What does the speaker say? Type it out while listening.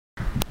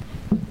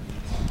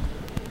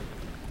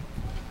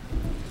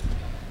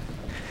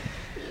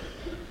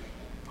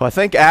Well, I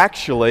think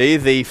actually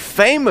the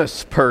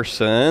famous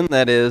person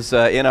that is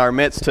in our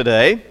midst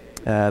today,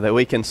 that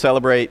we can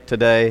celebrate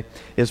today,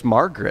 is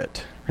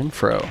Margaret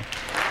Renfro.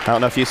 I don't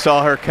know if you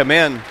saw her come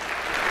in.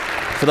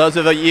 For those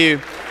of you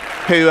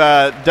who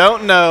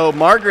don't know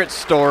Margaret's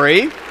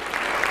story,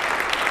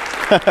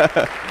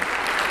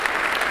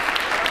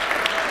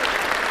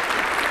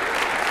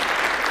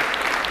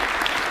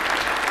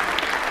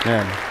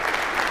 man.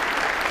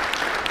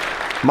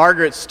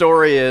 Margaret's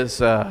story is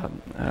a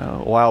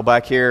while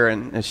back here,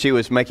 and she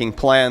was making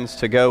plans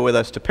to go with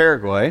us to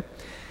Paraguay.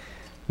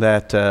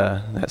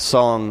 That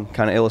song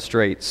kind of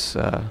illustrates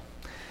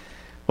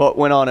what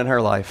went on in her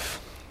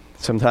life.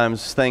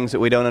 Sometimes things that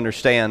we don't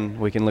understand,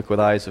 we can look with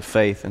eyes of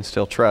faith and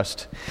still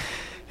trust.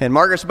 And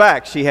Margaret's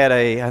back. She had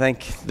I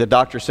think the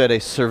doctor said,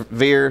 a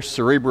severe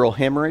cerebral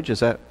hemorrhage.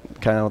 Is that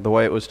kind of the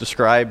way it was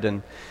described?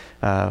 And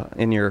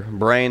in your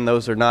brain,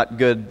 those are not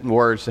good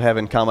words to have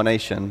in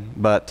combination.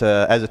 But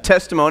as a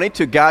testimony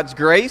to God's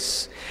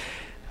grace,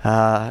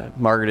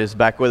 Margaret is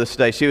back with us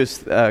today. She was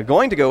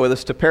going to go with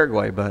us to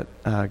Paraguay, but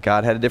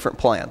God had a different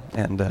plan,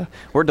 and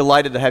we're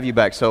delighted to have you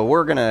back. So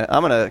I'm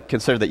gonna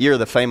consider that you're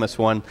the famous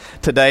one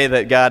today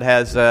that God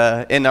has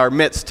in our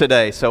midst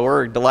today. So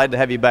we're delighted to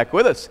have you back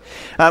with us.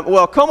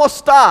 Well, ¿cómo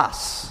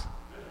estás?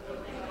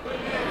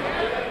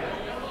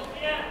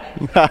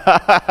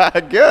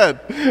 Good.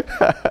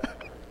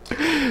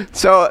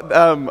 So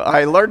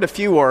I learned a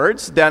few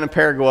words down in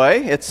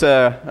Paraguay. It's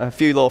a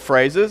few little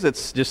phrases.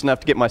 It's just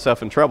enough to get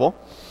myself in trouble.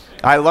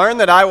 I learned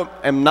that I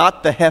am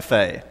not the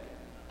jefe.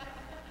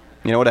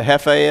 You know what a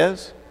jefe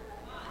is?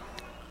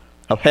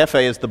 A jefe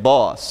is the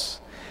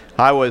boss.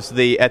 I was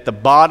at the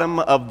bottom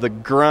of the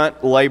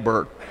grunt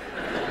labor.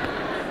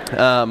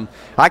 I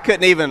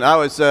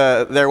was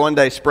there one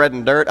day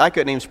spreading dirt. I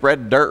couldn't even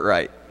spread dirt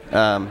right.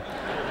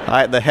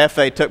 The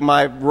jefe took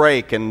my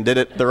rake and did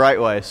it the right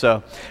way.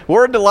 So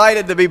we're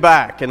delighted to be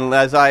back. And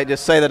as I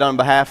just say that on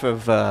behalf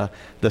of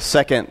the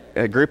second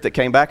group that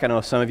came back, I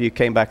know some of you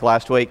came back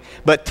last week.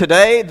 But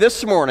today,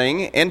 this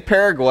morning in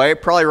Paraguay,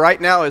 probably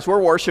right now as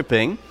we're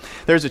worshiping,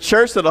 there's a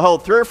church that'll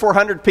hold 300 or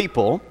 400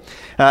 people.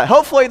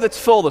 Hopefully that's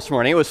full this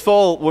morning. It was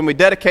full when we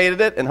dedicated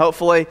it, and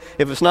hopefully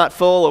if it's not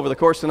full over the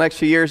course of the next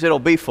few years, it'll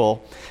be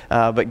full.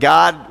 But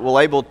God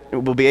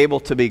will be able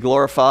to be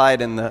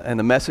glorified, and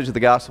the message of the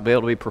gospel will be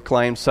able to be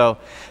proclaimed. So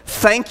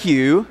thank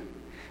you,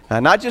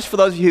 not just for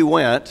those of you who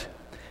went,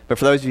 but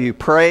for those of you who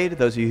prayed,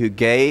 those of you who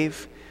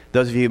gave,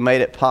 those of you who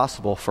made it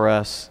possible for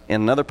us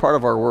in another part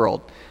of our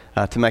world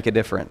to make a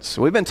difference.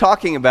 We've been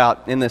talking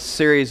about in this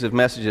series of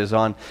messages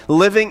on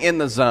living in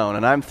the zone,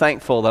 and I'm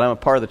thankful that I'm a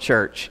part of the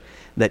church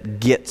that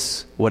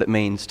gets what it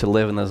means to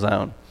live in the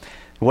zone,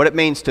 what it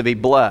means to be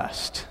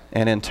blessed,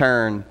 and in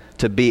turn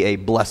to be a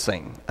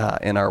blessing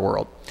in our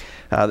world.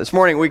 This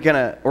morning we're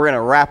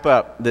gonna wrap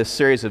up this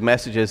series of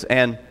messages,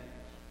 and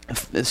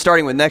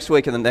starting with next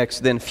week and the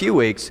next few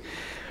weeks,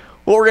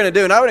 what we're going to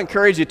do, and I would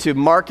encourage you to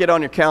mark it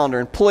on your calendar,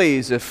 and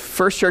please, if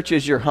First Church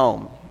is your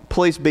home,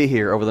 please be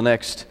here over the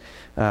next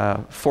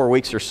 4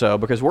 weeks or so,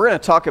 because we're going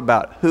to talk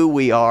about who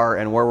we are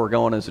and where we're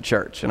going as a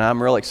church. And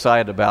I'm really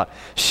excited about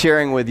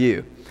sharing with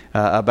you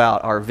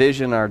about our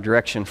vision, our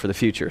direction for the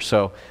future.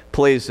 So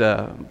please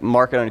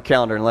mark it on your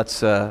calendar, and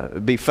let's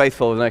be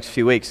faithful over the next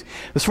few weeks.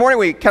 This morning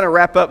we kind of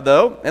wrap up,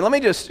 though, and let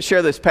me just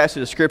share this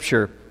passage of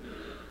Scripture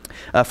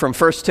from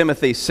 1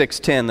 Timothy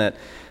 6:10 that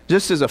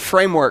just is a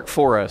framework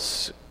for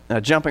us, a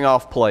jumping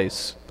off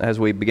place as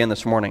we begin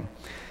this morning.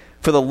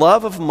 For the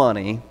love of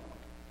money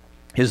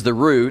is the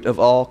root of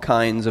all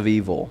kinds of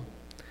evil.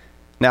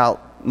 Now,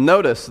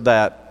 notice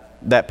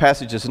that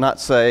passage does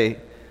not say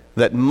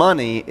that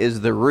money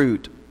is the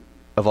root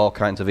of all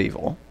kinds of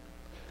evil.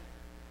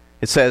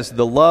 It says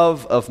the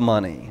love of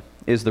money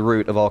is the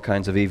root of all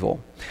kinds of evil.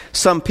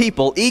 Some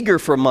people, eager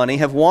for money,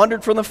 have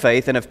wandered from the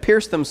faith and have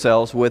pierced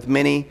themselves with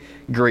many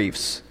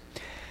griefs.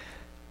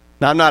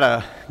 Now, I'm not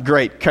a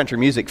great country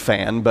music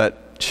fan, but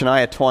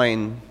Shania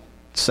Twain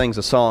sings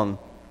a song,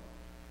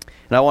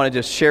 and I want to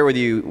just share with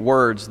you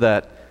words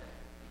that,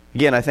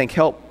 again, I think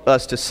help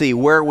us to see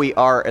where we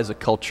are as a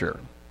culture.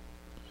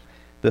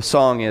 The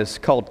song is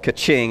called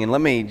Ka-Ching, and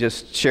let me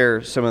just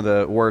share some of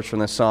the words from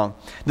this song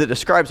that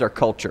describes our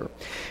culture.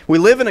 We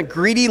live in a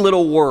greedy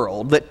little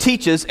world that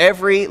teaches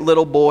every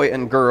little boy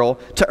and girl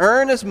to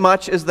earn as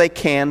much as they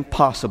can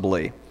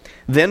possibly,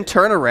 then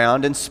turn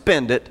around and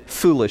spend it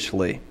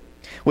foolishly.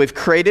 We've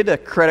created a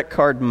credit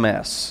card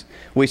mess.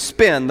 We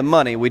spend the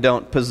money we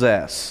don't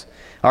possess.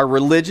 Our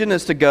religion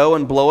is to go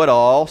and blow it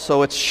all,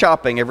 so it's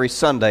shopping every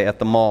Sunday at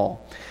the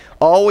mall.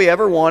 All we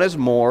ever want is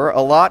more, a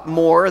lot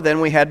more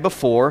than we had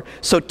before,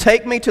 so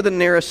take me to the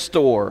nearest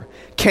store.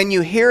 Can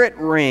you hear it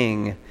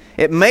ring?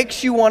 It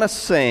makes you want to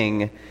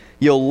sing.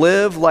 You'll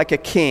live like a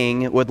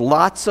king with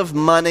lots of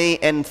money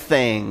and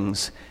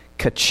things.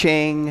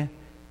 Ka-ching,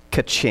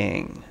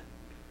 ka-ching.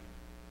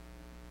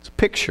 It's a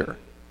picture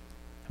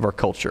of our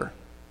culture.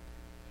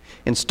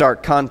 In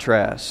stark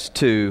contrast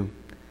to,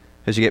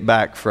 as you get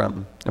back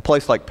from a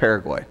place like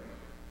Paraguay,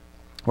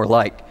 or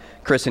like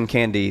Chris and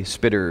Candy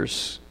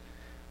Spitters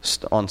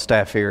on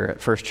staff here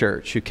at First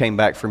Church, who came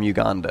back from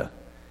Uganda,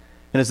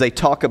 and as they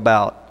talk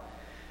about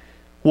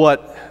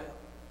what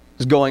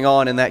is going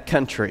on in that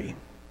country,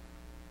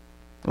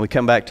 and we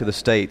come back to the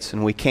States,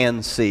 and we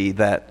can see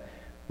that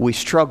we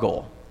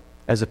struggle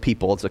as a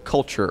people, as a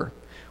culture,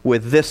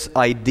 with this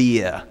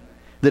idea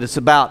that it's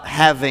about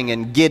having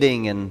and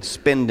getting and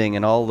spending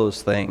and all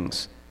those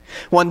things.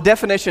 One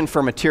definition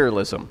for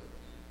materialism,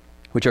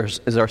 which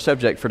is our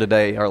subject for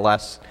today, our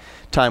last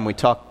time we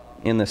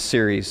talked in this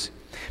series.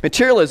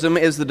 Materialism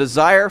is the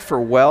desire for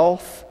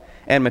wealth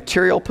and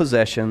material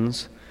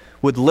possessions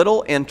with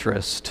little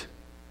interest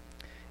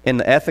in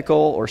the ethical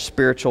or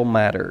spiritual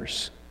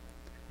matters.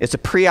 It's a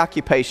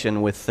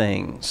preoccupation with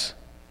things.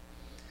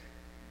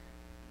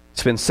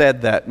 It's been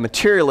said that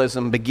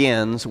materialism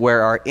begins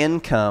where our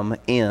income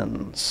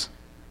ends.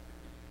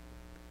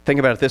 Think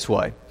about it this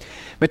way.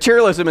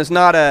 Materialism is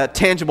not a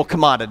tangible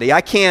commodity.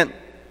 I can't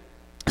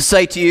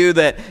say to you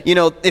that,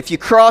 if you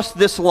cross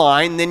this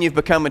line, then you've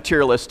become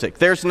materialistic.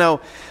 There's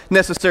no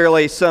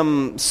necessarily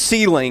some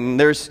ceiling.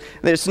 There's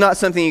not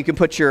something you can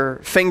put your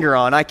finger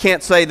on. I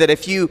can't say that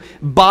if you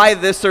buy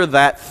this or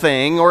that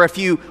thing, or if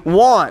you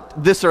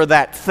want this or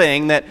that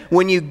thing, that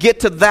when you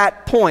get to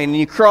that point and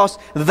you cross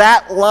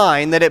that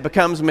line, that it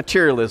becomes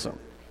materialism.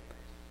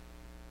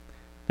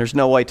 There's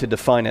no way to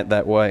define it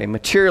that way.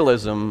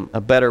 Materialism,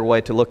 a better way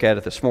to look at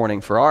it this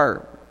morning for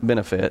our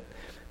benefit,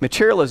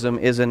 materialism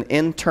is an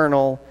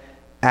internal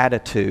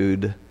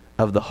attitude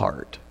of the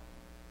heart.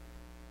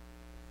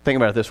 Think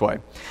about it this way.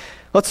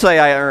 Let's say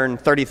I earn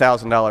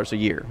 $30,000 a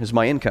year is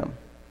my income.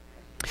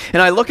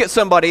 And I look at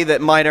somebody that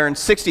might earn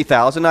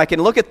 $60,000. I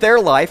can look at their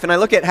life and I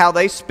look at how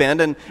they spend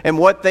and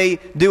what they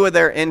do with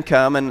their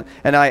income.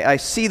 And I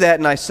see that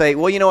and I say,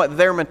 well, you know what?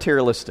 They're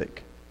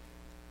materialistic.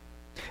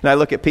 And I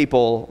look at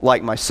people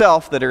like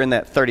myself that are in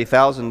that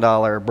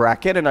 $30,000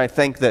 bracket and I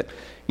think that,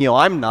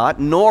 I'm not,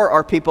 nor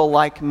are people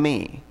like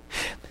me.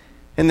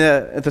 And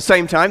at the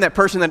same time, that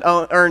person that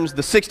earns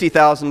the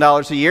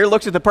 $60,000 a year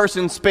looks at the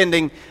person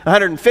spending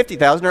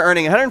 $150,000 or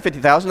earning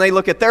 $150,000. They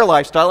look at their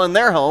lifestyle and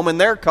their home and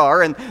their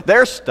car and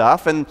their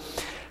stuff. And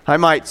I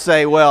might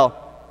say, well,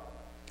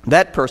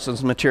 that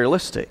person's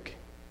materialistic.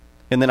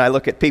 And then I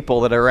look at people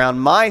that are around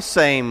my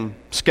same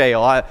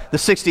scale, the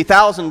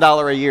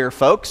 $60,000 a year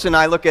folks, and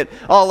I look at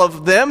all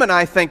of them and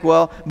I think,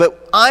 well,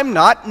 but I'm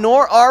not,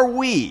 nor are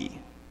we.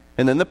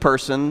 And then the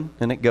person,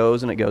 and it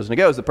goes and it goes and it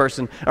goes. The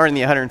person earning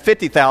the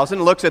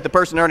 $150,000 looks at the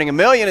person earning $1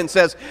 million and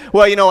says,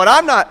 well, you know what,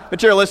 I'm not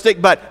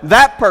materialistic, but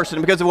that person,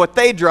 because of what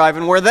they drive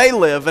and where they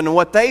live and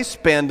what they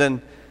spend,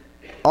 and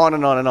on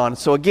and on and on.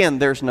 So again,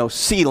 there's no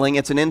ceiling.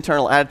 It's an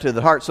internal attitude of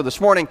the heart. So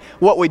this morning,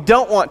 what we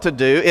don't want to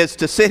do is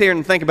to sit here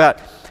and think about,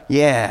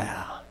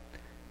 yeah,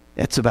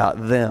 it's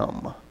about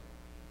them.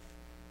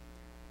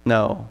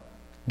 No,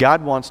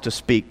 God wants to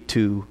speak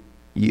to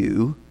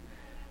you.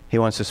 He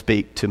wants to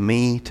speak to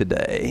me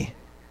today,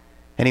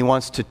 and He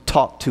wants to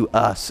talk to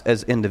us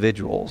as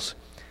individuals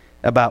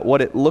about what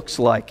it looks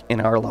like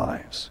in our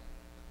lives.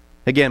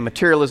 Again,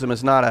 materialism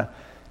is not a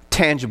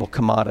tangible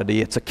commodity.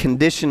 It's a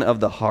condition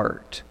of the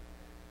heart,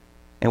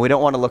 and we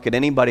don't want to look at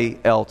anybody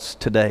else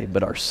today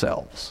but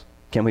ourselves.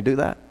 Can we do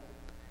that?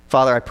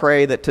 Father, I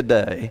pray that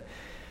today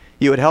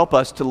You would help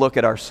us to look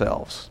at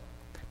ourselves,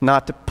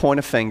 not to point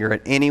a finger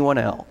at anyone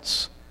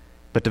else,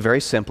 but to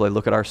very simply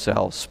look at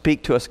ourselves.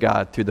 Speak to us,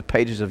 God, through the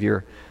pages of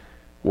Your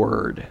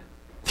Word,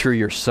 through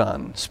Your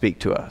Son. Speak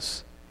to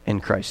us. In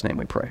Christ's name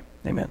we pray.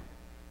 Amen.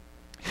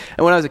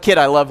 And when I was a kid,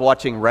 I loved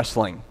watching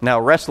wrestling. Now,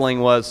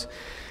 wrestling was,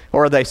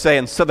 or they say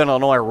in Southern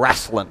Illinois,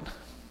 wrestling.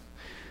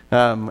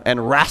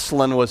 And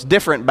wrestling was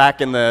different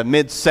back in the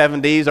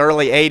mid-'70s,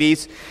 early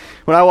 '80s.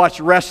 When I watched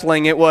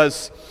wrestling, it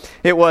was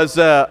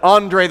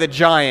Andre the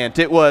Giant.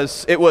 It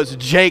was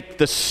Jake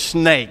the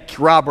Snake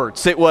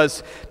Roberts. It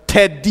was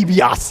Ted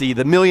DiBiase,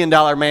 the $1 Million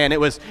Man. It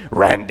was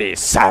Randy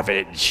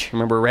Savage.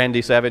 Remember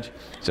Randy Savage?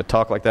 He used to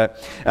talk like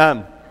that.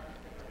 Kind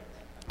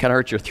of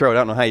hurt your throat. I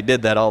don't know how you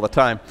did that all the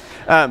time.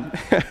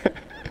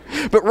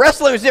 But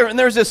wrestling was different. And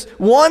there was this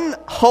one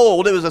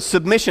hold. It was a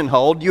submission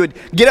hold. You would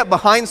get up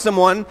behind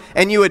someone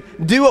and you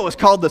would do what was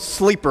called the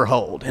sleeper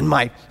hold. And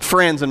my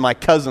friends and my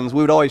cousins,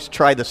 we would always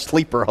try the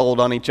sleeper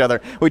hold on each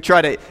other. We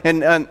tried it,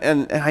 and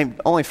I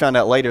only found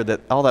out later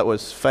that all that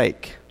was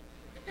fake.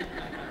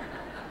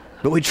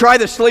 But we try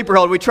the sleeper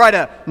hold. We try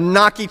to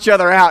knock each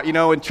other out,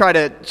 and try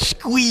to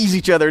squeeze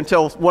each other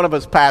until one of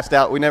us passed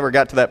out. We never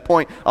got to that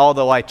point,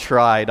 although I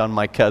tried on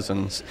my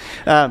cousins.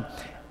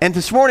 And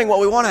this morning,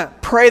 what we want to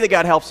pray that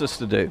God helps us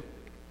to do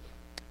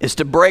is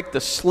to break the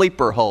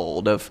sleeper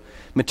hold of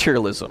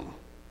materialism.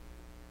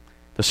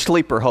 The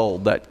sleeper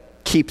hold that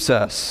keeps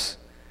us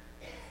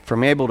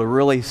from able to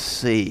really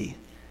see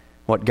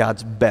what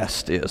God's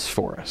best is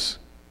for us.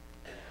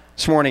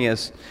 This morning,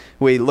 as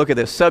we look at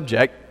this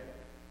subject,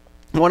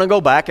 I want to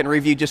go back and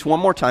review just one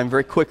more time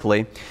very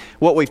quickly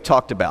what we've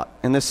talked about.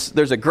 And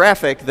there's a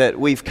graphic that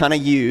we've kind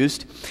of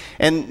used,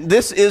 and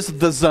this is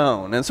the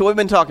zone. And so we've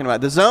been talking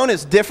about. The zone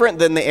is different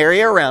than the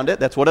area around it.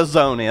 That's what a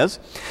zone is.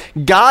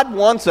 God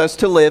wants us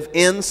to live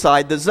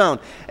inside the zone.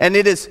 And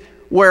it is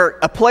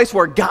a place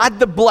where God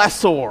the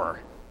Blessor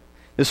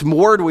this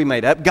word we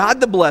made up, God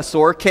the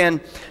blessor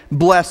can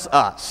bless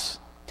us.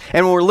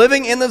 And when we're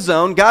living in the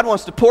zone, God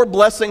wants to pour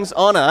blessings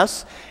on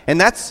us, and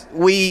that's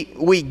we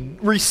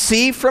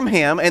receive from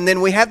Him, and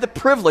then we have the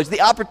privilege,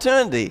 the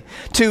opportunity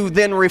to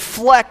then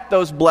reflect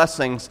those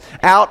blessings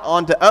out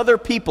onto other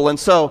people. And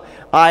so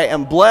I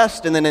am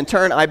blessed, and then in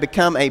turn I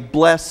become a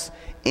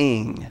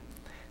blessing.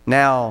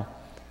 Now,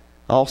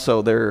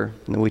 also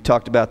we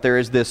talked about there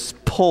is this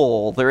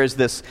pull, there is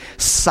this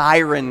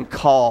siren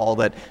call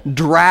that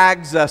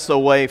drags us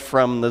away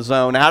from the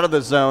zone, out of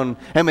the zone.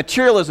 And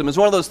materialism is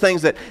one of those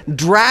things that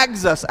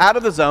drags us out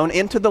of the zone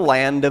into the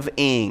land of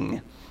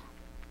Ing.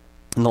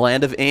 In the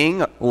land of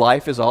Ing,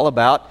 life is all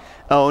about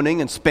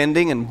owning and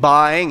spending and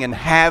buying and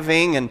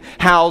having and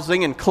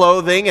housing and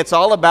clothing. It's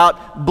all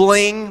about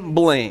bling,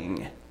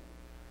 bling.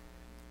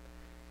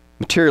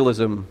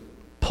 Materialism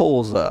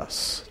pulls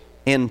us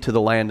into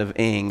the land of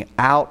Ing,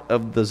 out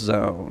of the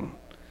zone.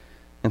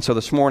 And so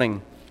this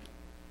morning,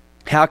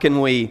 how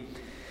can we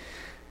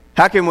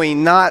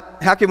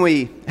understand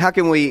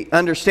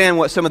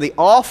what some of the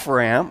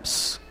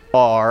off-ramps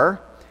are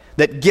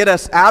that get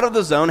us out of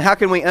the zone? How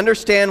can we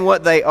understand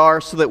what they are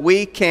so that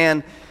we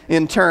can,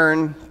 in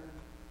turn,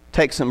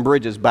 take some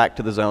bridges back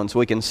to the zone so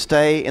we can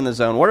stay in the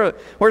zone? What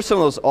are some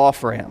of those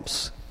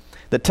off-ramps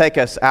that take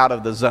us out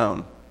of the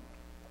zone,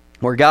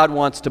 where God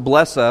wants to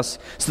bless us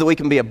so that we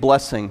can be a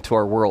blessing to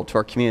our world, to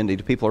our community,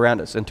 to people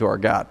around us, and to our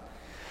God?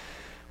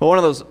 Well, one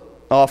of those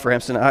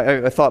off-ramps, and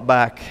I thought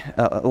back,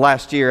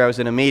 last year I was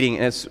in a meeting,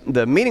 and it's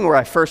the meeting where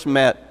I first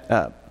met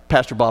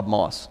Pastor Bob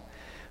Moss,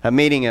 a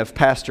meeting of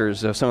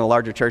pastors of some of the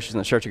larger churches in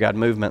the Church of God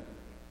movement,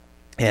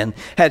 and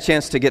had a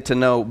chance to get to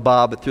know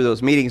Bob through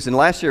those meetings. And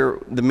last year,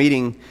 the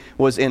meeting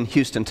was in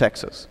Houston,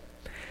 Texas.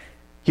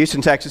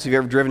 Houston, Texas, if you've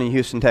ever driven in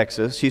Houston,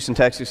 Texas, Houston,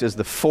 Texas is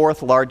the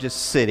 4th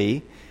largest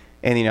city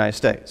in the United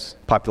States,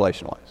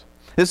 population-wise.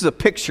 This is a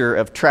picture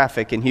of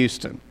traffic in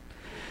Houston.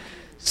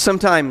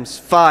 Sometimes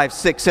 5,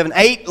 6, 7,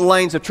 8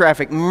 lanes of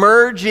traffic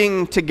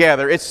merging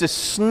together. It's this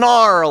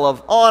snarl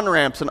of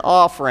on-ramps and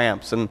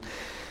off-ramps. And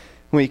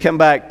when you come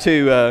back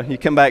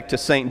to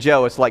St.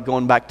 Joe, it's like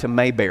going back to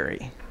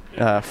Mayberry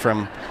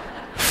from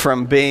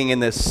being in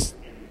this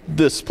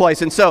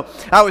place. And so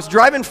I was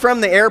driving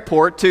from the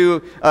airport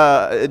to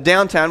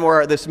downtown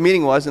where this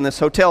meeting was, in this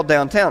hotel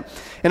downtown.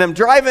 And I'm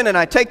driving, and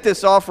I take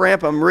this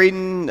off-ramp. I'm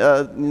reading,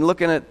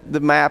 looking at the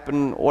map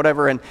and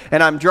whatever, and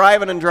I'm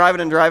driving,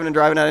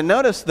 and I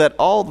notice that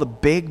all the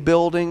big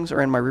buildings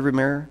are in my rearview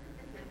mirror.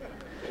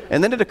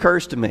 And then it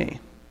occurs to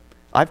me,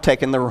 I've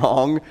taken the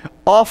wrong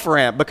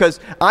off-ramp, because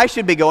I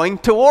should be going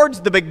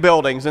towards the big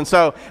buildings. And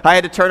so I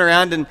had to turn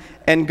around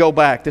and go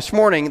back. This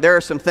morning, there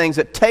are some things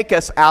that take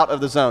us out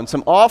of the zone,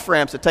 some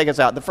off-ramps that take us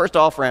out. The first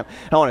off-ramp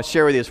I want to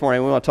share with you this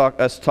morning, we want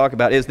to talk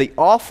about, is the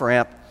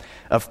off-ramp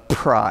of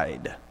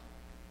pride.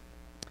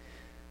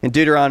 In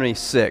Deuteronomy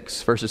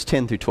 6, verses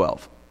 10 through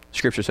 12,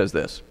 Scripture says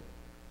this: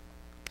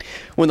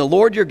 "When the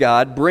Lord your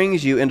God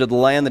brings you into the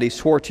land that He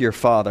swore to your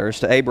fathers,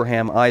 to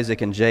Abraham,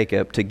 Isaac, and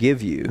Jacob, to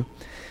give you,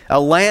 a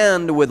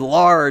land with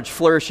large,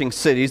 flourishing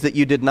cities that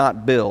you did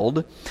not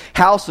build,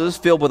 houses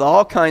filled with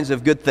all kinds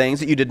of good things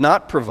that you did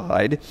not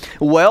provide,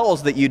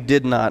 wells that you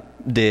did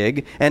not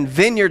dig, and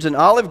vineyards and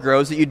olive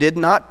groves that you did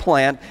not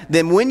plant,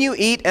 then when you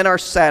eat and are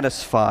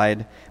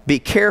satisfied, be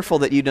careful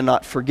that you do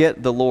not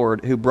forget the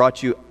Lord who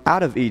brought you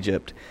out of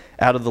Egypt,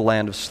 out of the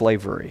land of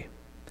slavery."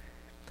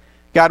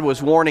 God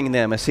was warning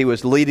them as He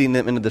was leading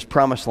them into this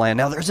promised land.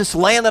 Now there's this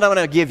land that I'm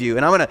going to give you,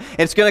 and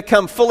it's going to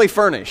come fully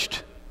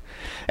furnished.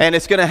 And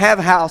it's going to have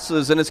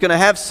houses, and it's going to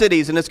have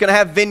cities, and it's going to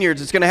have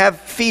vineyards, it's going to have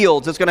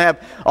fields, it's going to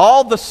have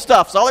all the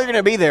stuff. It's all going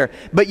to be there.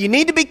 But you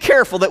need to be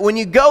careful that when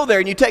you go there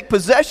and you take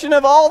possession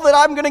of all that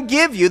I'm going to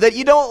give you, that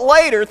you don't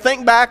later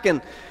think back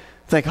and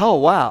think, oh,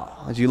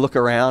 wow, as you look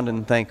around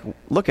and think,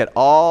 look at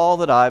all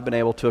that I've been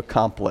able to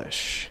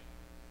accomplish.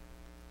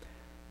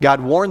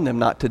 God warned them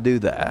not to do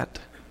that.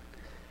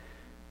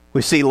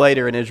 We see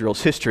later in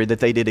Israel's history that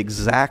they did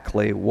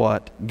exactly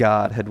what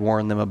God had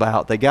warned them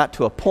about. They got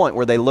to a point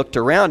where they looked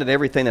around at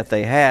everything that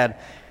they had,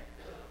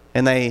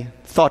 and they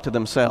thought to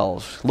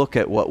themselves, look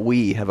at what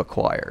we have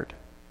acquired.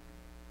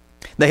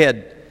 They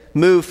had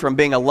moved from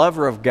being a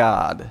lover of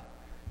God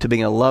to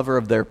being a lover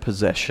of their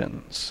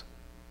possessions.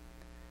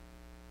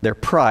 Their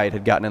pride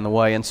had gotten in the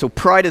way. And so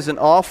pride is an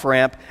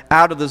off-ramp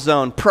out of the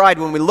zone. Pride,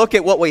 when we look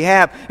at what we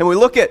have and we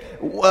look at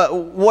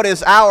what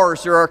is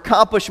ours, or our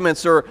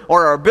accomplishments, or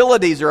our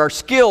abilities, or our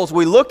skills,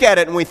 we look at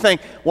it and we think,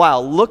 wow,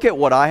 look at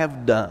what I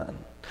have done.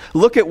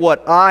 Look at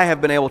what I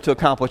have been able to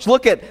accomplish.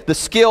 Look at the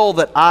skill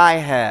that I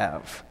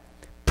have.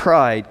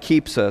 Pride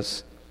keeps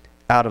us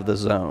out of the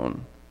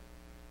zone.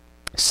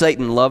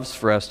 Satan loves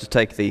for us to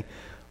take the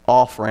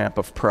off-ramp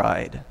of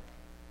pride.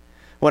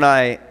 When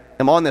I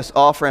am on this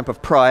off-ramp of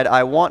pride,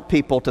 I want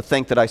people to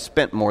think that I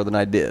spent more than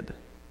I did.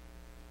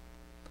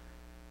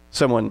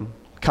 Someone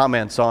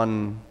comments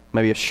on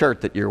maybe a shirt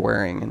that you're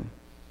wearing, and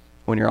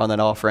when you're on that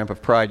off-ramp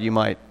of pride, you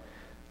might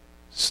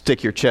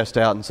stick your chest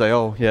out and say,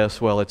 oh, yes,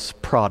 well, it's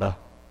Prada.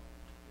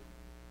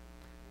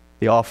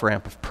 The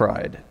off-ramp of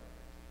pride.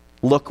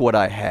 Look what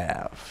I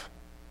have.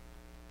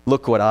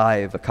 Look what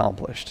I've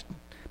accomplished.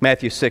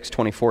 Matthew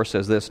 6:24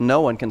 says this,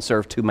 no one can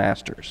serve two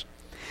masters.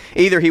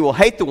 Either he will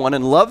hate the one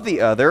and love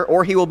the other,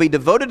 or he will be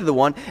devoted to the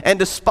one and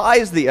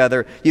despise the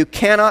other. You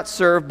cannot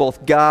serve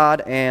both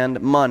God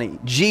and money.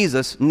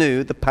 Jesus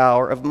knew the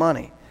power of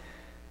money.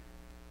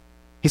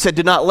 He said,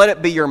 do not let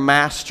it be your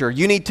master.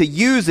 You need to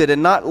use it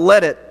and not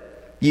let it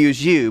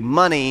use you.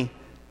 Money,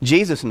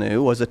 Jesus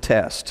knew, was a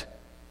test.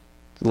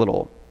 A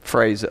little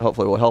phrase that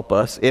hopefully will help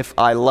us. If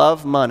I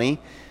love money,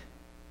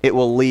 it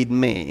will lead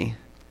me.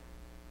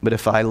 But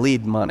if I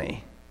lead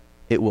money,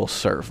 it will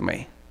serve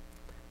me.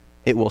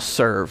 It will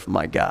serve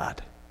my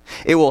God.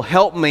 It will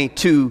help me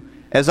to,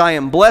 as I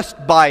am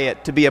blessed by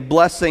it, to be a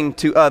blessing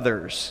to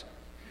others.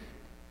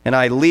 And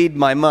I lead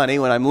my money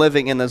when I'm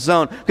living in the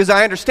zone, because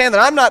I understand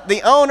that I'm not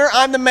the owner,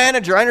 I'm the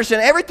manager. I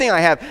understand everything I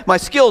have, my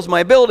skills,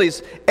 my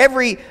abilities,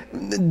 every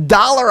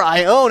dollar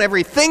I own,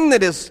 everything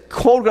that is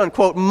quote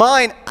unquote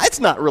mine, it's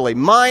not really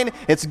mine,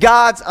 it's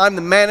God's. I'm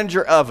the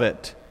manager of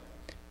it.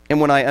 And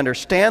when I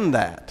understand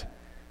that,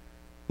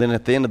 then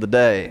at the end of the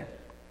day,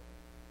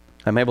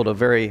 I'm able to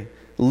very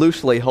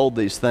loosely hold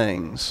these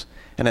things.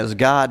 And as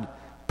God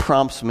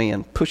prompts me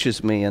and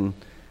pushes me and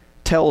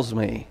tells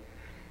me,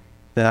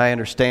 that I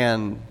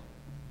understand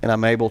and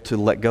I'm able to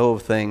let go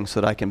of things so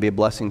that I can be a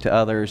blessing to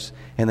others.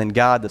 And then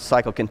God, the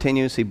cycle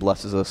continues, He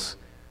blesses us.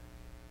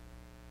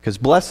 Because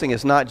blessing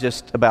is not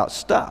just about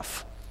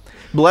stuff.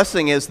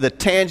 Blessing is the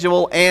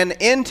tangible and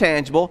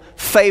intangible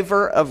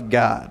favor of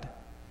God.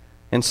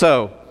 And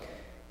so,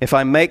 if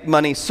I make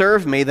money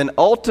serve me, then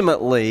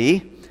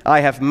ultimately I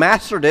have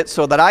mastered it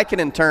so that I can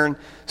in turn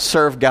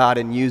serve God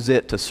and use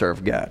it to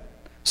serve God.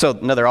 So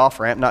another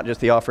off-ramp, not just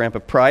the off-ramp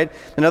of pride.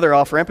 Another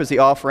off-ramp is the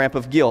off-ramp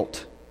of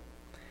guilt.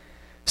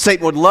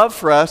 Satan would love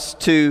for us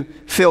to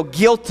feel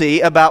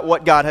guilty about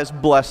what God has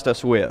blessed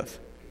us with.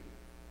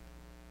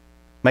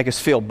 Make us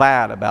feel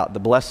bad about the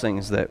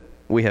blessings that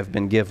we have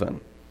been given.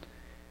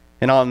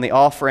 And on the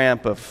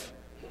off-ramp of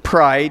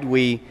pride,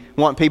 we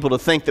want people to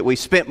think that we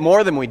spent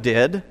more than we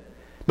did.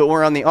 But when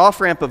we're on the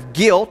off-ramp of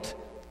guilt,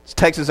 it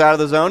takes us out of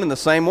the zone in the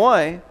same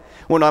way.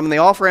 When I'm in the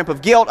off-ramp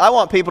of guilt, I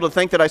want people to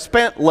think that I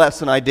spent less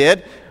than I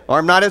did, or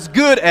I'm not as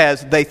good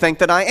as they think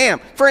that I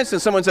am. For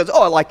instance, someone says,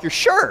 oh, I like your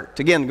shirt.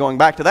 Again, going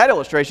back to that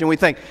illustration, we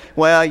think,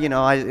 well, you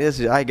know,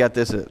 I got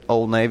this at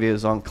Old Navy. It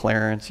was on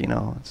clearance, you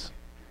know.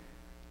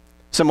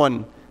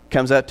 Someone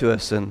comes up to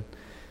us and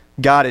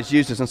God has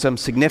used us in some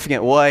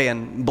significant way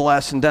and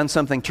blessed and done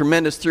something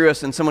tremendous through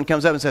us, and someone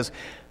comes up and says,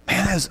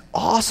 man, that's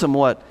awesome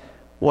what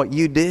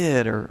you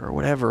did or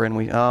whatever. And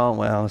we, oh,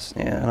 well,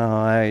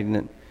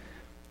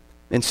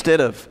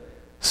 instead of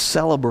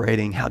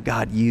celebrating how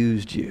God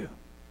used you,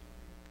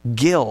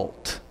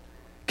 guilt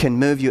can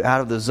move you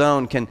out of the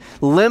zone, can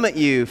limit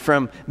you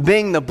from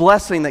being the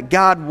blessing that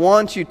God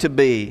wants you to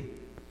be.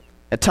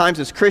 At times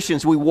as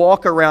Christians, we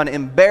walk around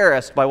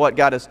embarrassed by what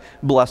God has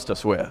blessed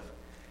us with.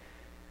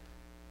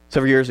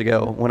 Several years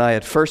ago, when I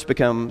had first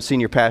become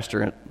senior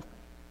pastor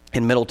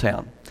in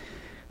Middletown,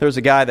 there was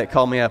a guy that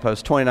called me up. I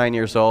was 29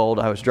 years old.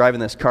 I was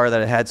driving this car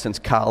that I had since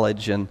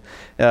college, and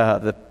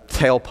the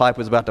tailpipe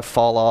was about to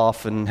fall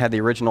off and had the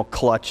original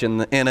clutch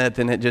in it,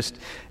 and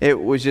it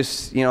was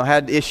just, you know,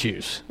 had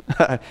issues.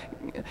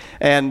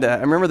 And I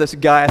remember this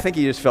guy, I think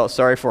he just felt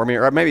sorry for me,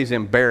 or maybe he's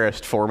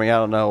embarrassed for me, I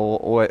don't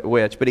know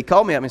which, but he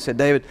called me up and he said,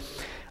 David,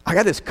 I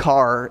got this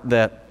car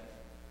that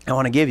I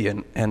want to give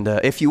you, and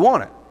if you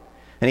want it.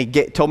 And he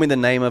told me the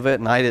name of it,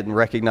 and I didn't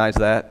recognize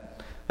that.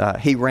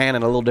 He ran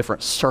in a little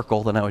different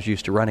circle than I was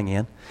used to running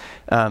in.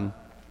 And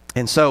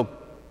so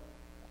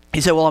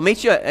he said, well, I'll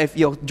meet you. If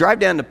you'll drive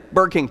down to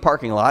Burger King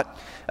parking lot,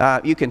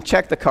 you can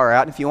check the car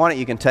out. If you want it,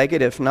 you can take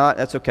it. If not,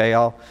 that's okay.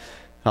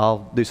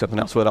 I'll do something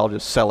else with it. I'll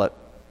just sell it.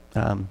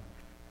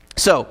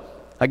 So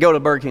I go to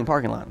the Burger King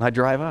parking lot, and I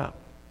drive up.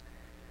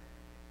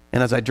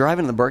 And as I drive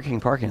into the Burger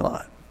King parking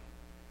lot,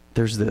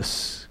 there's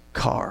this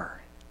car,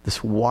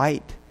 this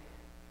white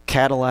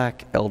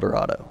Cadillac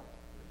Eldorado.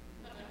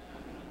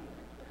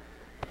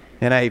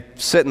 And I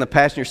sit in the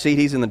passenger seat,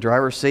 he's in the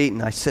driver's seat,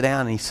 and I sit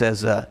down, and he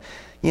says,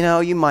 you know,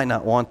 you might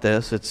not want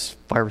this. It's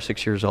 5 or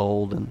 6 years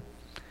old, and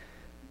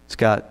it's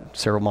got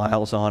several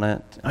miles on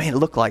it. I mean, it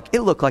looked like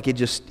it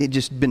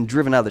just been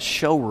driven out of the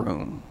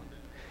showroom.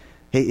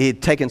 He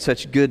had taken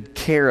such good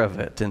care of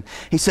it. And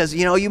he says,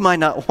 you know, you might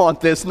not want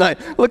this. And I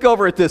look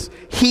over at this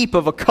heap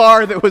of a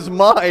car that was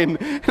mine.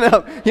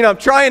 And I'm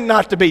trying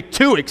not to be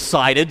too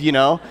excited, you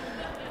know.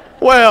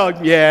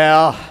 Well,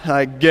 yeah,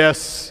 I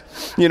guess,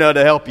 you know,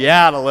 to help you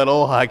out a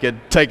little, I could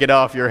take it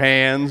off your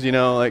hands, you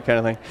know, that kind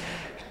of thing.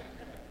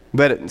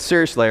 But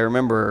seriously, I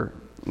remember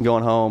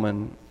going home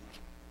and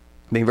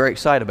being very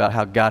excited about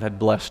how God had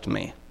blessed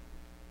me.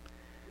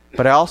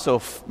 But I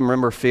also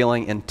remember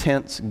feeling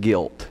intense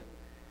guilt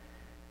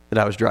that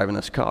I was driving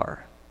this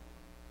car.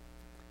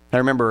 I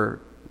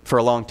remember for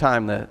a long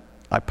time that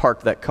I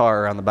parked that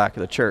car around the back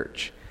of the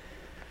church.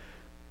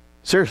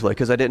 Seriously,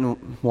 because I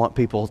didn't want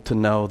people to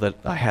know that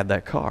I had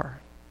that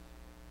car.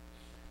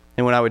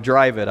 And when I would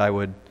drive it, I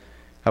would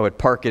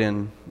park it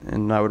in,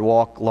 and I would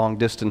walk long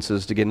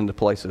distances to get into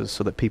places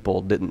so that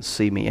people didn't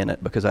see me in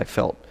it, because I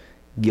felt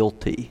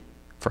guilty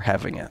for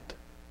having it.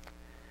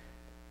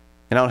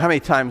 And I don't know how many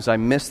times I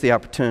missed the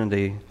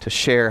opportunity to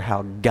share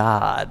how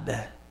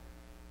God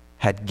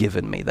had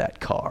given me that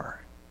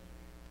car.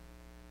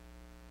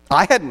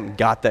 I hadn't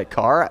got that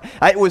car.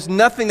 It was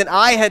nothing that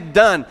I had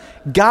done.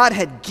 God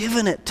had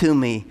given it to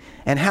me.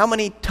 And how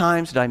many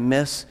times did I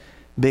miss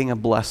being a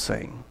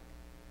blessing?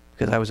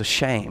 Because I was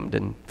ashamed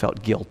and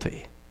felt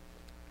guilty.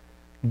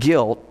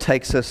 Guilt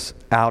takes us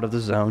out of the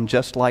zone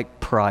just like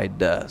pride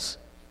does.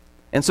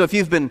 And so if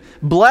you've been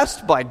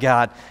blessed by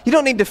God, you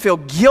don't need to feel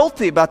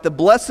guilty about the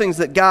blessings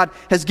that God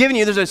has given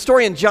you. There's a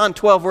story in John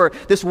 12 where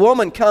this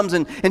woman comes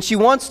and she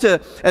wants to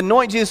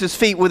anoint Jesus'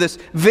 feet with this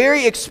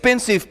very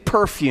expensive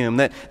perfume,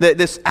 that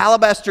this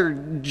alabaster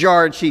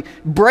jar. And she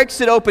breaks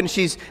it open.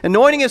 She's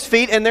anointing his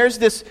feet, and there's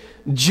this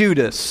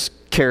Judas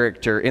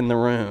character in the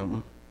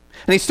room.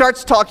 And he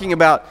starts talking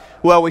about,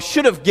 well, we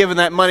should have given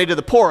that money to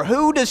the poor.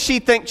 Who does she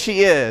think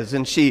she is?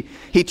 And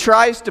he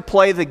tries to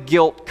play the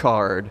guilt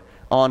card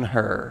on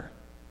her.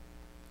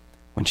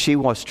 When she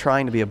was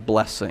trying to be a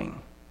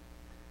blessing,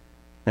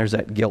 there's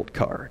that guilt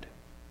card.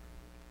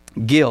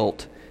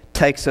 Guilt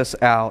takes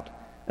us out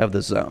of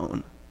the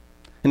zone.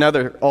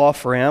 Another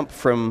off-ramp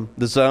from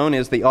the zone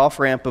is the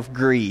off-ramp of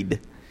greed.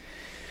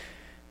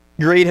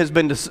 Greed has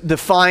been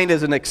defined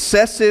as an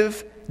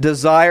excessive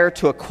desire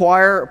to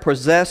acquire or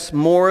possess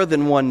more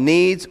than one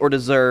needs or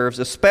deserves,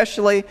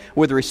 especially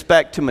with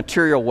respect to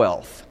material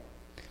wealth.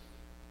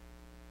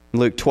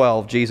 In Luke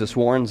 12, Jesus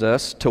warns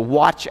us to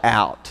watch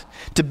out,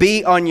 to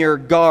be on your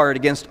guard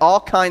against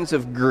all kinds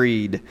of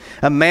greed.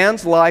 A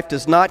man's life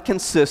does not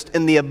consist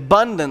in the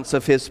abundance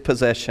of his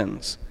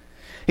possessions.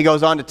 He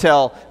goes on to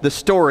tell the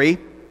story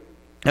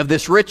of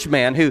this rich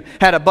man who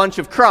had a bunch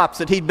of crops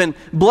that he'd been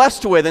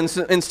blessed with. And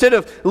instead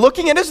of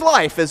looking at his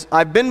life as,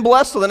 I've been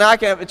blessed, so then I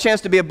can have a chance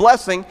to be a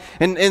blessing,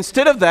 and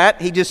instead of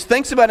that, he just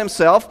thinks about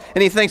himself,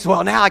 and he thinks,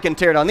 well, now I can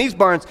tear down these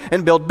barns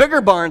and build bigger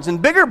barns and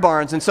bigger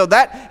barns. And so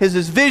that is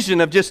his vision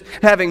of just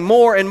having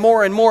more and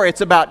more and more.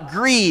 It's about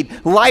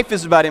greed. Life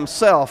is about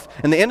himself.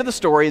 And the end of the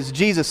story is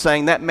Jesus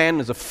saying that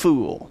man is a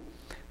fool.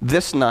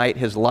 This night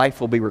his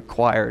life will be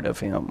required of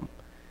him.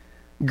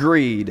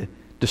 Greed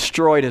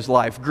destroyed his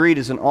life. Greed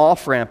is an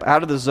off-ramp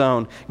out of the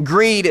zone.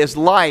 Greed is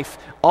life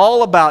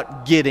all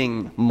about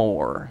getting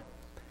more.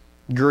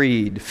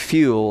 Greed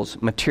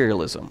fuels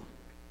materialism.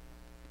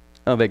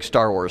 I'm a big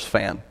Star Wars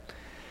fan.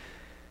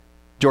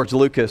 George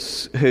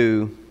Lucas,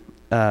 who,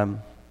 of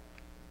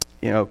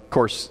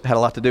course, had a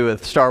lot to do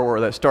with Star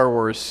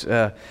Wars,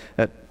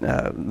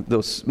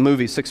 those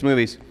movies, 6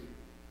 movies.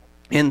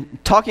 In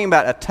talking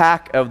about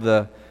Attack of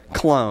the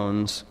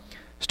Clones,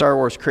 Star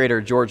Wars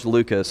creator George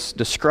Lucas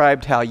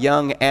described how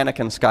young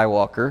Anakin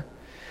Skywalker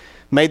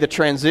made the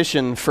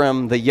transition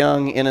from the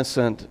young,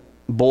 innocent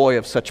boy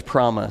of such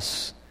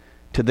promise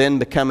to then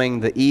becoming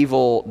the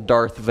evil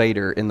Darth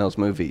Vader in those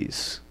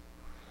movies.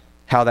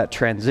 How that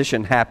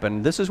transition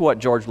happened. This is what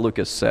George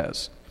Lucas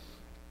says.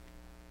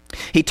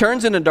 He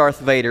turns into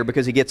Darth Vader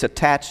because he gets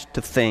attached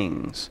to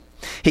things.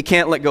 He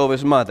can't let go of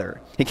his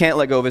mother. He can't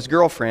let go of his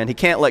girlfriend. He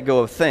can't let go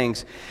of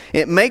things.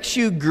 It makes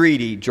you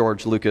greedy,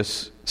 George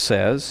Lucas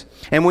says.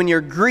 And when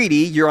you're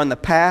greedy, you're on the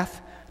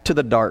path to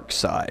the dark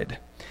side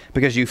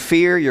because you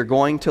fear you're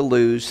going to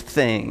lose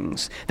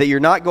things, that you're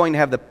not going to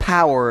have the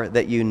power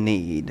that you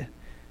need.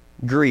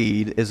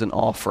 Greed is an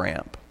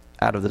off-ramp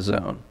out of the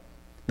zone.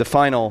 The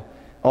final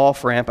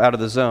off-ramp out of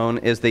the zone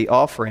is the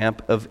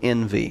off-ramp of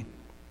envy.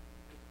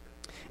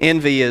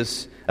 Envy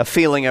is a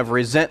feeling of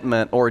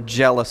resentment or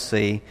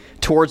jealousy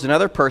towards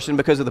another person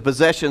because of the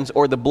possessions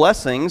or the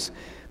blessings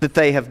that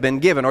they have been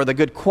given or the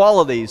good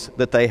qualities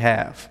that they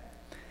have.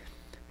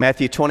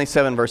 Matthew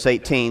 27, verse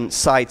 18,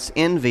 cites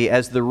envy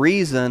as the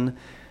reason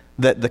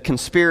that the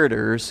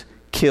conspirators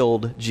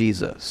killed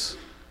Jesus,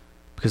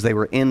 because they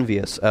were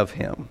envious of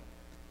him.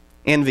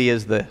 Envy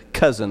is the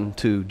cousin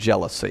to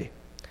jealousy.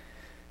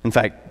 In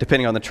fact,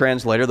 depending on the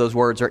translator, those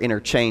words are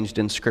interchanged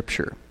in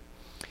Scripture.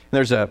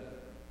 There's a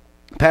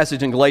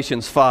passage in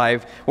Galatians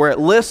 5 where it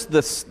lists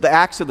the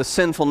acts of the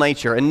sinful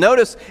nature. And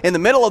notice in the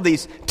middle of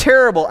these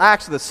terrible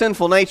acts of the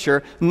sinful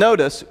nature,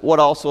 notice what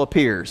also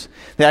appears.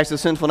 The acts of the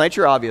sinful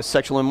nature are obvious: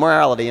 sexual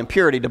immorality,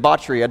 impurity,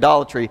 debauchery,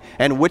 idolatry,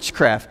 and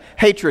witchcraft,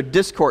 hatred,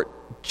 discord,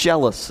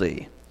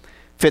 jealousy,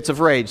 fits of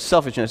rage,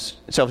 selfishness,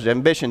 selfish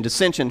ambition,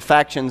 dissension,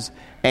 factions,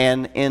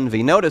 and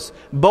envy. Notice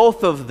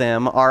both of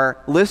them are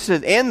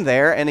listed in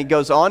there, and he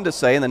goes on to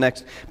say in the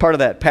next part of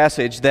that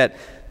passage that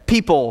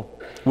people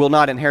will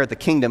not inherit the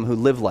kingdom who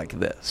live like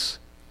this.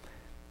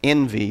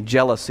 Envy,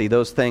 jealousy,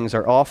 those things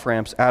are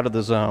off-ramps out of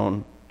the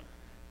zone.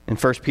 In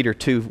 1 Peter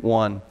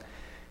 2:1,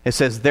 it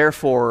says,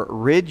 "Therefore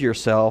rid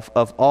yourself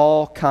of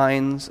all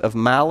kinds of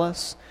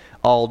malice,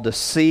 all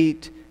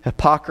deceit,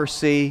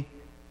 hypocrisy,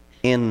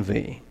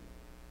 envy,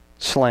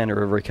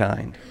 slander of every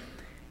kind."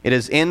 It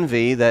is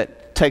envy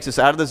that takes us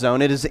out of the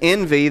zone. It is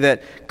envy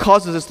that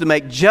causes us to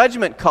make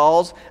judgment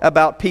calls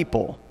about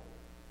people.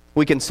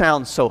 We can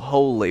sound so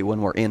holy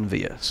when we're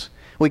envious.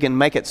 We can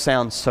make it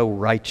sound so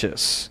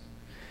righteous.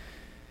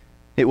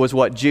 It was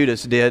what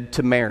Judas did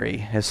to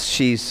Mary as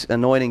she's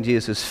anointing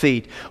Jesus'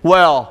 feet.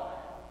 Well,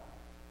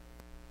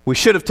 we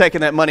should have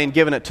taken that money and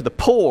given it to the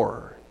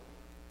poor.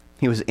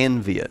 He was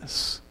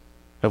envious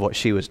of what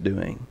she was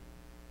doing.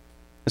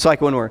 It's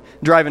like when we're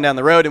driving down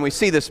the road and we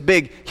see this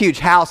big, huge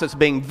house that's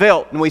being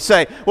built, and we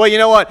say, well, you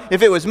know what?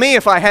 If it was me,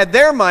 if I had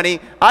their money,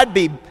 I'd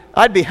be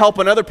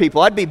helping other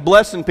people. I'd be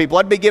blessing people.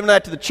 I'd be giving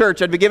that to the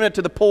church. I'd be giving it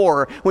to the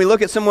poor. We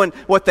look at someone,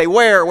 what they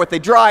wear, or what they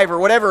drive, or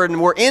whatever,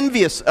 and we're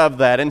envious of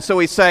that. And so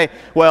we say,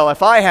 well,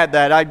 if I had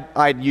that,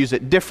 I'd use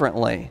it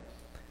differently.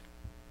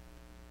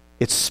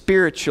 It's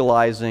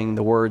spiritualizing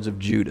the words of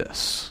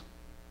Judas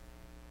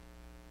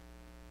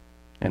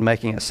and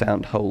making it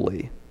sound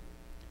holy.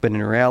 But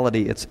in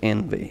reality, it's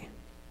envy.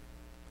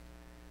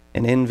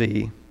 And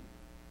envy,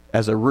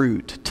 as a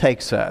root,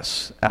 takes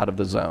us out of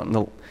the zone.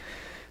 So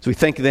we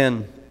think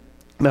then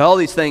about all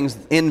these things,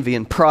 envy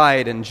and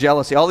pride and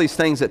jealousy, all these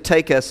things that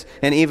take us,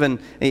 and even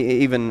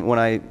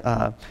when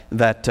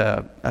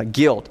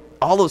guilt,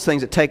 all those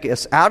things that take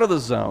us out of the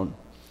zone.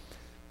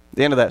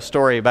 The end of that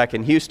story back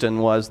in Houston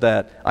was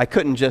that I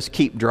couldn't just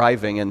keep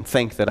driving and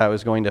think that I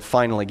was going to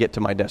finally get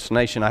to my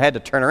destination. I had to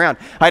turn around.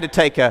 I had to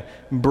take a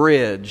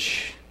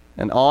bridge,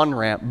 an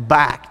on-ramp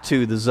back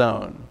to the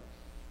zone.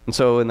 And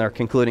so in our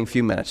concluding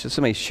few minutes, just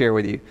let me share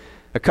with you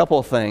a couple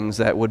of things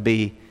that would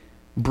be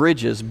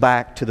bridges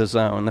back to the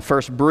zone. The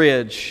first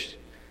bridge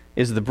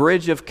is the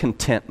bridge of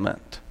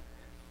contentment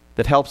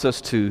that helps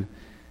us to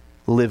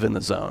live in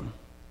the zone.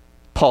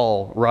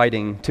 Paul,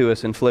 writing to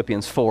us in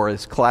Philippians 4,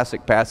 this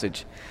classic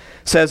passage,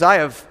 says,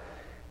 I'm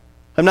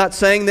not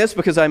saying this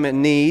because I'm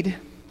in need,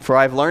 for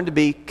I've learned to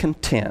be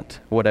content,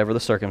 whatever the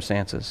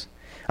circumstances.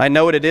 I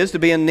know what it is to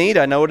be in need.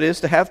 I know what it is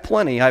to have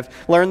plenty. I've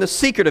learned the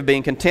secret of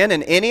being content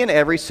in any and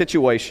every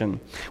situation.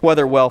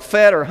 Whether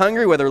well-fed or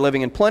hungry, whether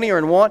living in plenty or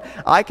in want,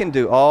 I can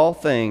do all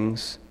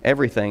things,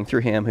 everything,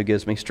 through Him who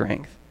gives me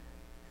strength.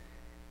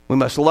 We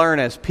must learn,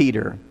 as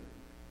Peter,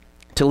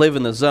 to live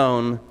in the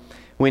zone.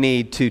 We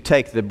need to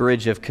take the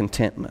bridge of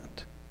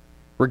contentment.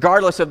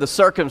 Regardless of the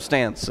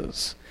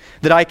circumstances,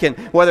 that I can,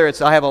 whether it's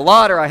I have a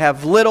lot or I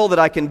have little, that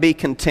I can be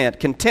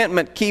content.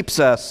 Contentment keeps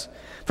us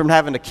from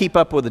having to keep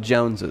up with the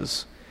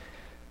Joneses.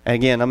 And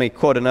again, let me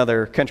quote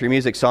another country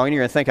music song. You're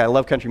going to think I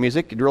love country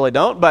music. You really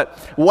don't. But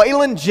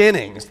Waylon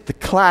Jennings, the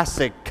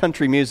classic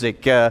country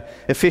music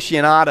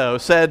aficionado,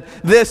 said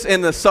this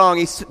in the song.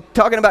 He's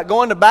talking about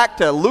going back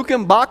to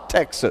Luckenbach,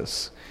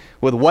 Texas,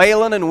 with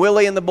Waylon and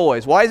Willie and the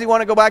boys. Why does he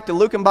want to go back to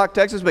Luckenbach,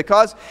 Texas?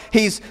 Because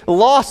he's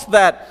lost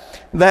that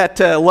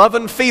love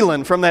and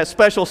feeling from that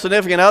special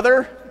significant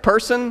other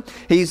person.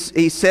 He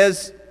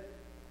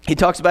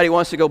talks about he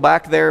wants to go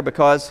back there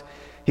because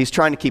he's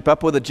trying to keep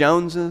up with the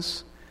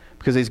Joneses,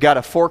 because he's got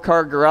a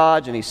 4-car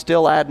garage and he's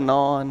still adding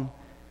on,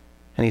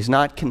 and he's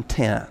not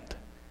content.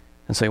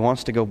 And so he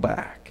wants to go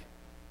back.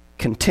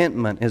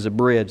 Contentment is a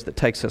bridge that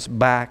takes us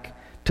back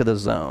to the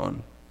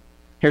zone.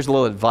 Here's a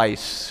little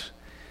advice,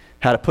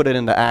 how to put it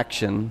into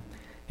action,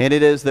 and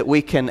it is that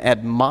we can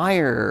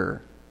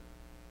admire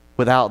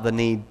without the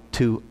need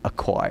to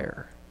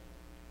acquire.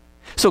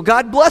 So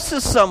God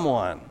blesses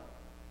someone.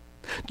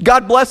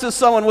 God blesses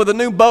someone with a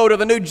new boat or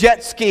the new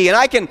jet ski, and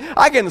I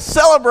can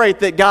celebrate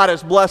that God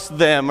has blessed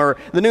them, or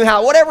the new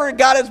house, whatever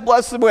God has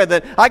blessed them with.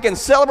 That I can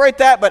celebrate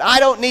that, but I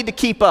don't need to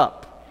keep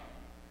up.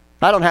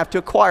 I don't have to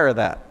acquire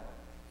that.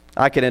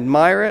 I can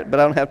admire it, but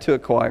I don't have to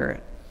acquire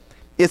it.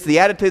 It's the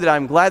attitude that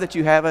I'm glad that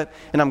you have it,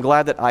 and I'm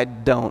glad that I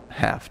don't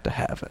have to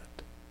have it.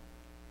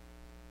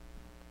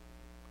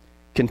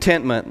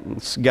 Contentment,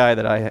 this guy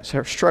that I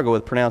struggle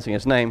with pronouncing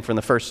his name from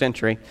the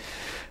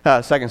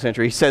second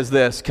century, he says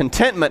this: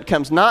 contentment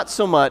comes not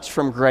so much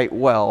from great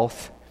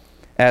wealth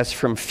as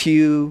from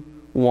few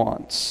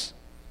wants.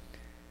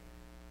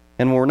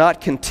 And when we're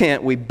not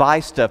content, we buy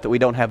stuff that we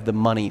don't have the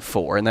money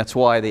for. And that's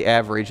why the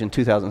average in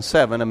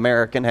 2007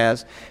 American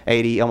has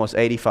almost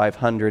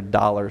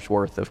 $8,500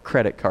 worth of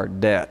credit card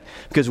debt.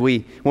 Because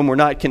when we're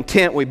not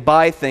content, we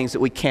buy things that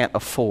we can't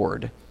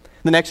afford.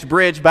 The next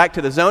bridge back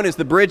to the zone is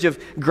the bridge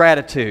of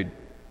gratitude.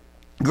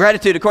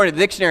 Gratitude, according to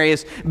the dictionary,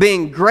 is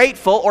being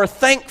grateful or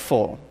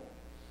thankful.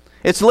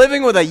 It's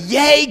living with a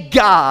yay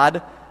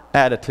God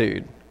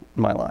attitude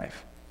in my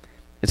life.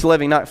 It's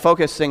living not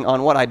focusing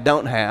on what I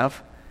don't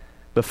have,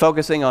 but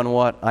focusing on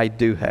what I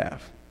do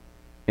have.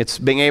 It's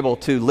being able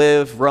to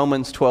live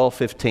Romans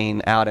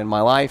 12:15 out in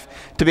my life,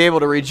 to be able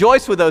to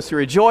rejoice with those who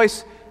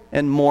rejoice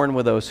and mourn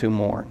with those who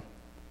mourn.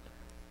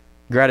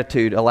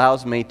 Gratitude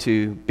allows me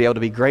to be able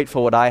to be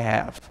grateful what I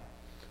have,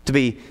 to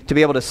be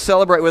able to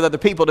celebrate with other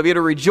people, to be able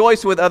to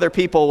rejoice with other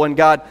people when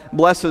God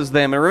blesses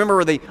them. And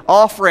remember, the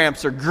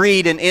off-ramps are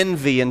greed and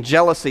envy and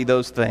jealousy,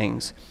 those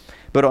things.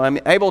 But I'm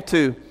able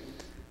to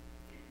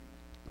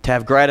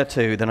have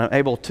gratitude, and I'm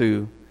able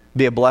to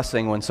be a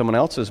blessing when someone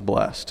else is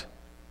blessed.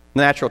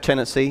 The natural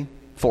tendency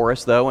for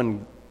us, though,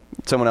 when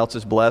someone else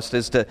is blessed,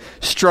 is to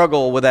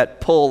struggle with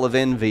that pull of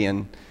envy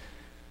and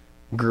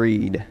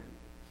greed.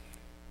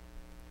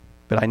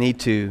 But I need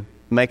to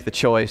make the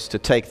choice to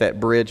take that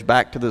bridge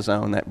back to the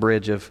zone, that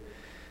bridge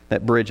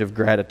of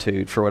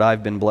gratitude for what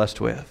I've been blessed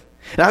with.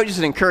 And I would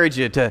just encourage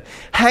you to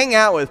hang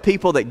out with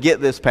people that get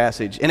this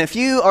passage. And if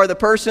you are the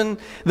person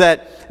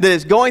that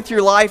is going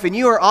through life and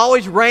you are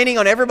always raining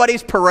on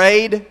everybody's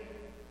parade,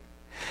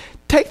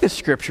 take this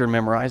scripture and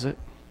memorize it.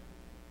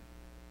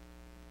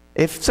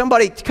 If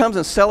somebody comes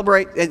and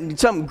celebrates and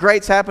something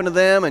great's happened to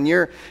them and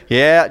you're,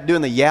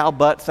 doing the yow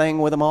butt thing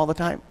with them all the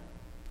time,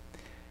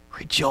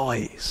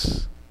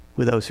 rejoice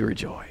with those who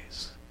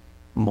rejoice.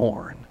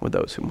 Mourn with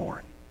those who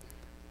mourn.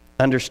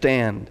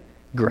 Understand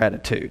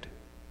gratitude.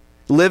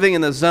 Living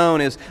in the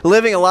zone is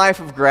living a life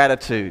of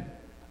gratitude.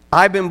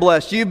 I've been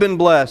blessed. You've been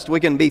blessed. We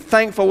can be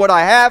thankful what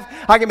I have.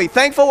 I can be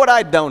thankful what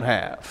I don't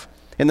have.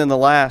 And then the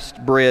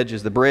last bridge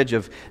is the bridge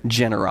of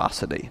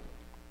generosity.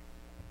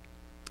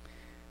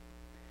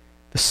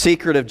 The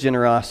secret of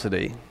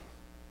generosity.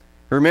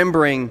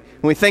 Remembering,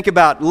 when we think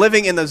about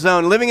living in the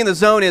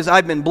zone is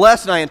I've been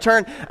blessed and I in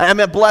turn am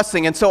a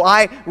blessing. And so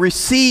I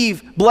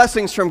receive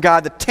blessings from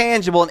God, the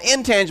tangible and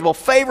intangible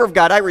favor of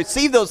God. I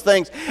receive those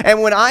things.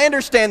 And when I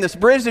understand this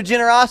bridge of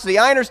generosity,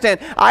 I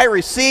understand I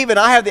receive and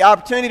I have the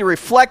opportunity to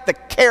reflect the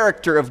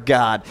character of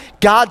God.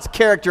 God's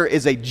character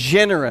is a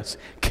generous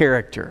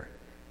character.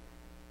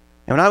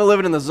 And when I'm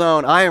living in the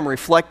zone, I am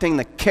reflecting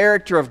the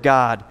character of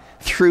God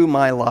through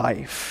my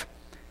life.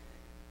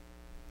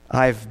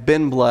 I've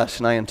been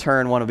blessed, and I in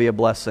turn want to be a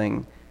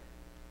blessing.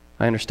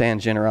 I understand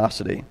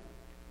generosity.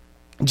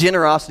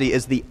 Generosity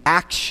is the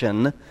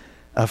action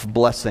of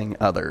blessing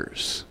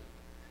others.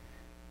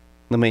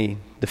 Let me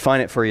define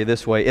it for you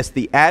this way. It's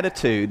the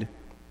attitude,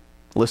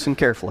 listen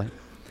carefully,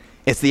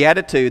 it's the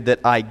attitude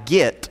that I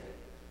get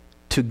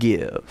to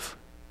give.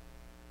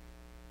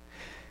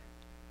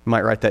 You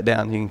might write that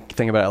down. You can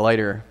think about it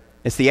later.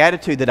 It's the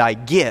attitude that I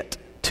get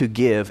to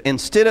give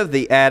instead of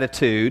the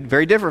attitude,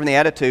 very different from the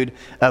attitude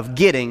of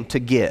getting to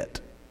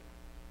get.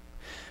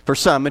 For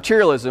some,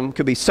 materialism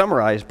could be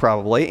summarized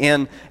probably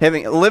in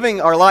living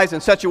our lives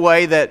in such a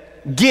way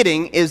that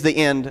getting is the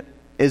end.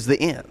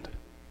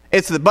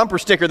 It's the bumper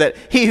sticker that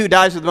he who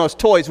dies with the most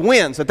toys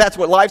wins, that's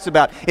what life's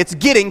about. It's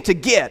getting to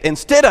get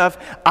instead of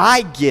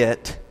I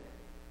get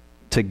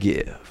to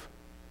give.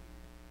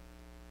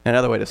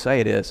 Another way to say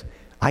it is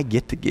I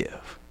get to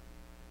give.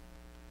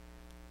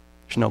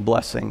 There's no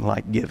blessing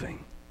like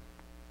giving.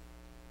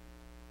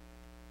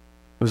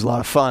 It was a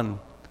lot of fun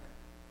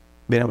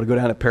being able to go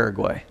down to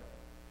Paraguay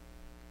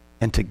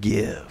and to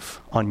give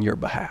on your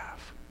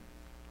behalf.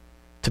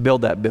 To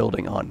build that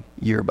building on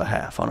your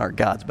behalf, on our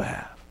God's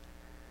behalf.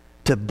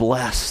 To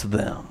bless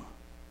them.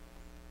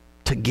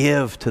 To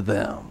give to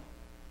them.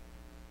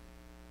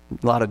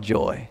 A lot of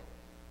joy.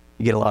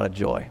 You get a lot of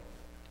joy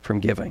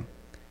from giving.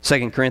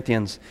 2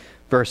 Corinthians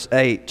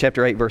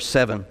chapter 8, verse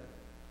 7.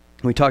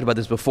 We talked about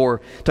this before,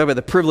 talked about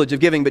the privilege of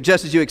giving. But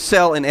just as you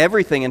excel in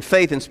everything, in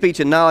faith, in speech,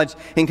 in knowledge,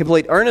 in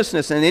complete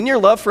earnestness, and in your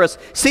love for us,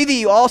 see that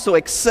you also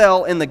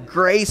excel in the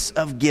grace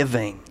of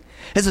giving.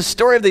 It's a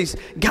story of these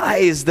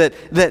guys that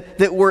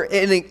were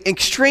in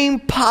extreme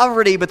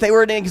poverty, but they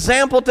were an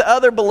example to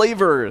other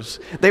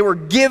believers. They were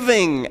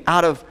giving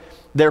out of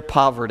their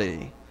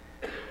poverty.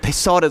 They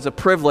saw it as a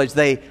privilege.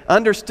 They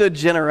understood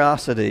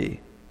generosity.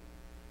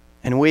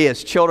 And we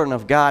as children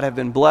of God have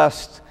been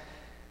blessed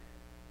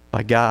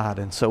by God,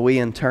 and so we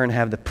in turn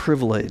have the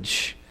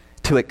privilege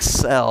to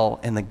excel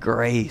in the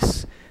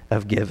grace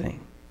of giving.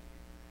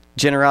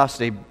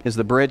 Generosity is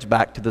the bridge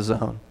back to the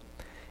zone.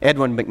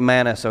 Edwin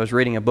McManus, I was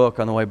reading a book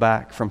on the way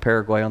back from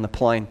Paraguay on the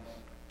plane.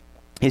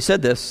 He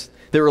said this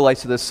that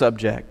relates to this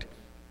subject.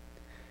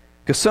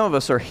 Because some of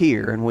us are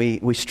here and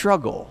we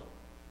struggle.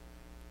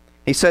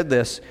 He said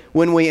this,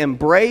 when we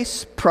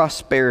embrace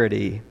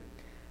prosperity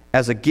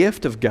as a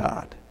gift of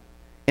God,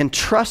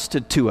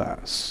 entrusted to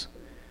us,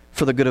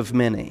 for the good of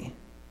many.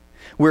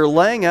 We're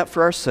laying up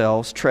for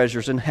ourselves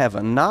treasures in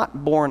heaven,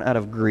 not born out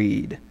of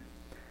greed,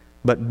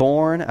 but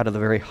born out of the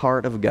very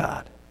heart of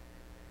God.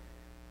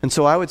 And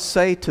so I would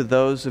say to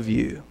those of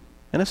you,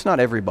 and it's not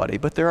everybody,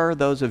 but there are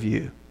those of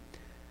you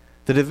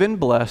that have been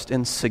blessed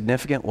in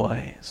significant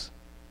ways.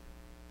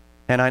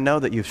 And I know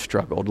that you've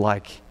struggled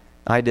like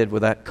I did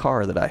with that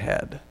car that I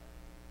had.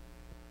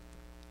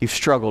 You've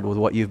struggled with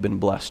what you've been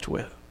blessed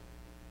with.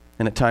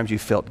 And at times you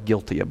felt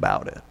guilty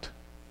about it.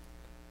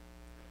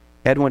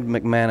 Edwin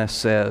McManus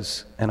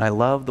says, and I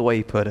love the way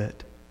he put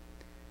it,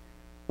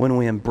 when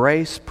we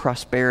embrace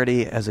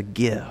prosperity as a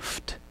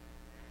gift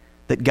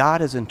that God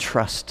has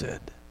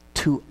entrusted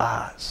to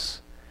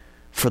us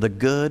for the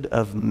good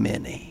of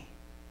many,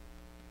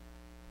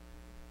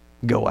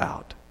 go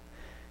out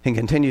and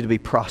continue to be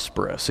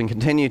prosperous and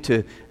continue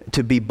to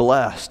be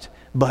blessed,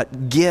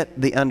 but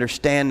get the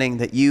understanding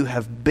that you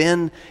have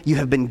been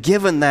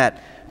given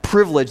that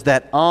privilege,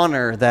 that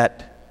honor,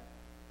 that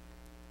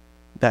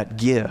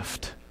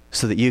gift,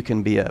 so that you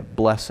can be a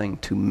blessing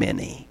to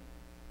many.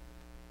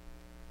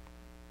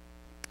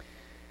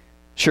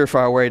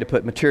 Surefire way to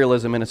put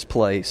materialism in its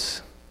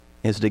place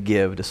is to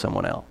give to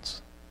someone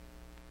else.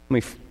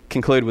 Let me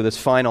conclude with this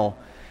final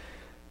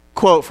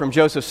quote from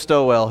Joseph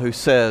Stowell, who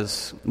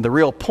says, the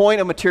real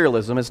point of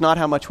materialism is not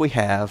how much we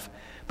have,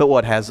 but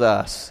what has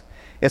us.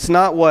 It's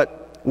not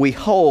what we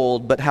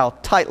hold, but how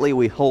tightly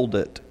we hold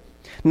it.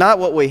 Not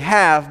what we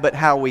have, but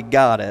how we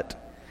got it.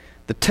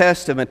 The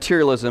test of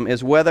materialism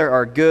is whether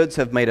our goods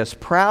have made us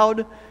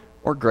proud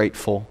or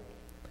grateful,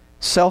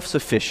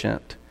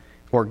 self-sufficient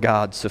or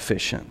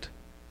God-sufficient.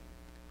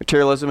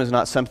 Materialism is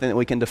not something that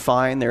we can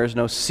define. There is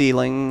no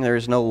ceiling. There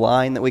is no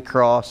line that we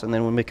cross and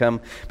then we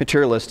become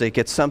materialistic.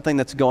 It's something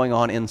that's going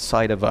on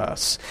inside of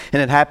us.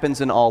 And it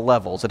happens in all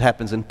levels. It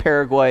happens in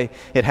Paraguay.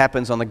 It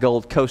happens on the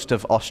Gold Coast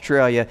of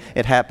Australia.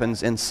 It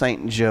happens in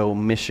St. Joe,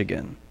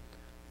 Michigan.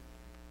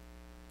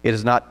 It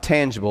is not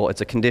tangible.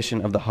 It's a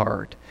condition of the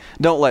heart.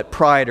 Don't let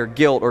pride or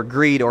guilt or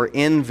greed or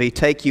envy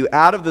take you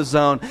out of the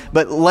zone,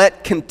 but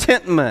let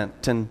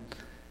contentment and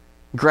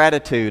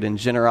gratitude and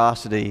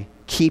generosity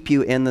keep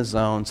you in the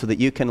zone so that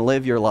you can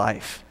live your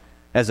life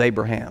as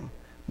Abraham,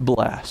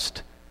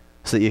 blessed,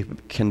 so that you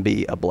can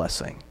be a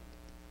blessing.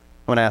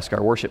 I want to ask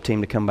our worship team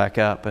to come back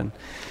up, and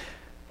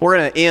we're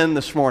going to end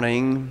this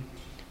morning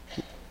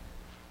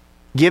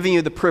giving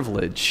you the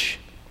privilege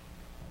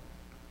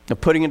of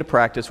putting into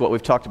practice what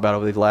we've talked about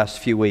over the last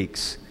few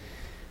weeks.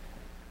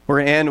 We're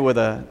going to end with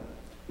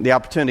the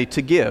opportunity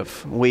to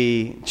give.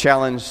 We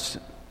challenged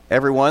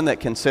everyone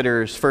that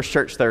considers First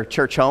Church their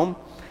church home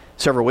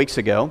several weeks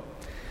ago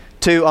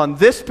to, on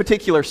this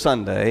particular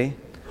Sunday,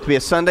 to be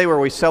a Sunday where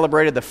we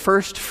celebrated the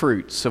first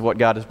fruits of what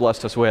God has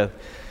blessed us with.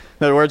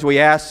 In other words, we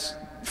asked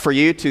for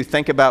you to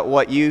think about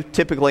what you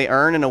typically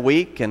earn in a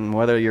week, and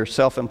whether you're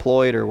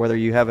self-employed or whether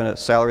you have a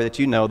salary that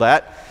you know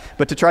that,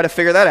 but to try to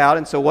figure that out.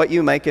 And so what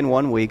you make in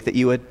 1 week, that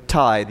you would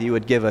tithe, you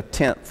would give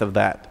 1/10 of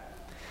that.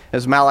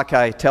 As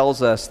Malachi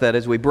tells us, that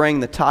as we bring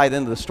the tithe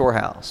into the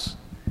storehouse,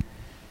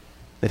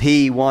 that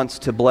He wants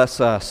to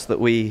bless us, that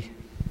we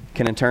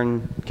can in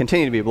turn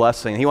continue to be a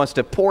blessing. He wants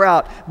to pour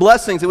out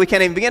blessings that we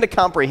can't even begin to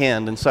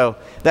comprehend. And so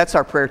that's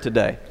our prayer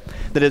today,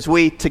 that as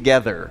we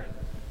together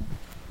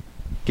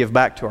give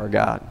back to our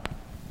God,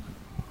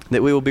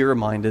 that we will be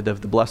reminded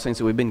of the blessings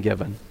that we've been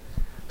given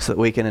so that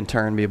we can in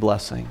turn be a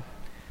blessing.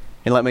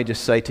 And let me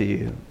just say to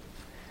you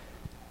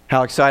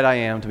how excited I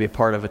am to be a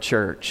part of a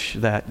church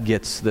that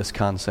gets this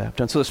concept.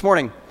 And so this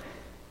morning,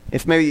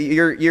 if maybe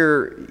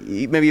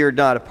you're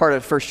not a part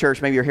of First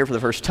Church, maybe you're here for the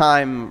first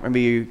time,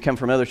 maybe you come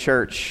from another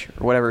church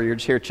or whatever, you're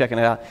just here checking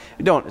it out.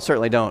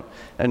 Certainly don't.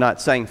 I'm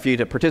not saying for you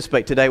to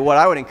participate today. What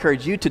I would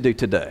encourage you to do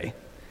today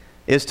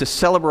is to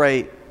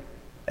celebrate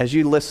as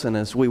you listen,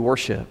 as we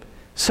worship.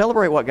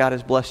 Celebrate what God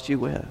has blessed you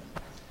with.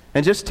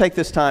 And just take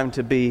this time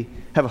to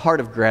have a heart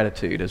of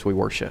gratitude as we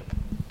worship.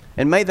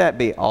 And may that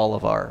be all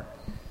of our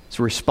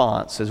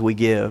response as we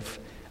give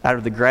out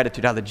of the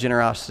gratitude, out of the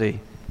generosity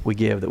we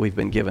give that we've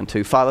been given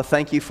to. Father,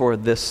 thank you for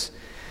this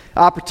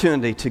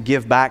opportunity to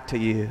give back to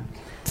you.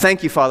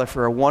 Thank you, Father,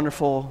 for a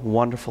wonderful,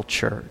 wonderful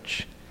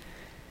church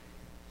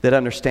that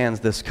understands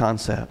this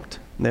concept,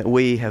 that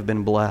we have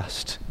been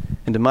blessed,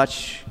 and to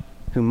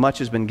whom much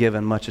has been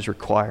given, much is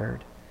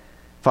required.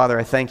 Father,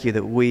 I thank you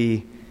that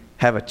we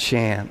have a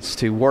chance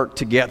to work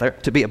together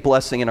to be a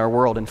blessing in our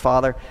world. And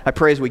Father, I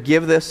pray as we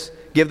give this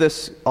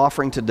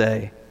offering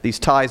today, these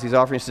tithes, these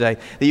offerings today,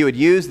 that you would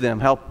use them,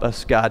 help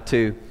us, God,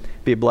 to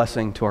be a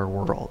blessing to our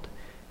world.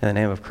 In the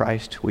name of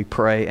Christ, we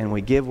pray and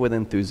we give with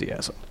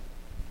enthusiasm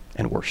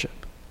and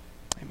worship.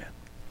 Amen.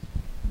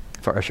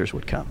 If our ushers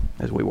would come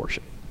as we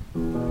worship.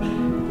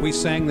 We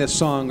sang this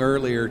song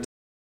earlier.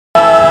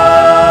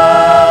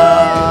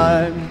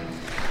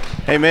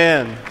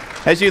 Amen.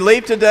 As you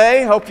leave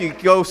today, hope you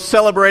go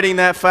celebrating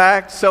that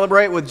fact.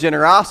 Celebrate with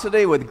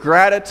generosity, with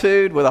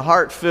gratitude, with a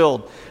heart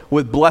filled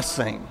with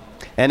blessing.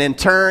 And in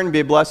turn, be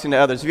a blessing to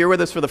others. If you're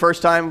with us for the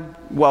first time,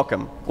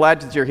 welcome.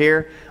 Glad that you're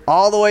here.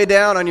 All the way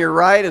down on your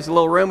right is a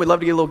little room. We'd love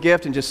to get a little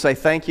gift and just say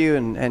thank you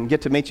and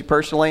get to meet you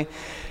personally.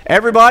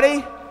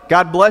 Everybody,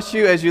 God bless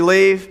you as you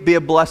leave. Be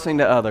a blessing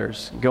to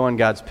others. Go in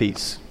God's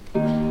peace.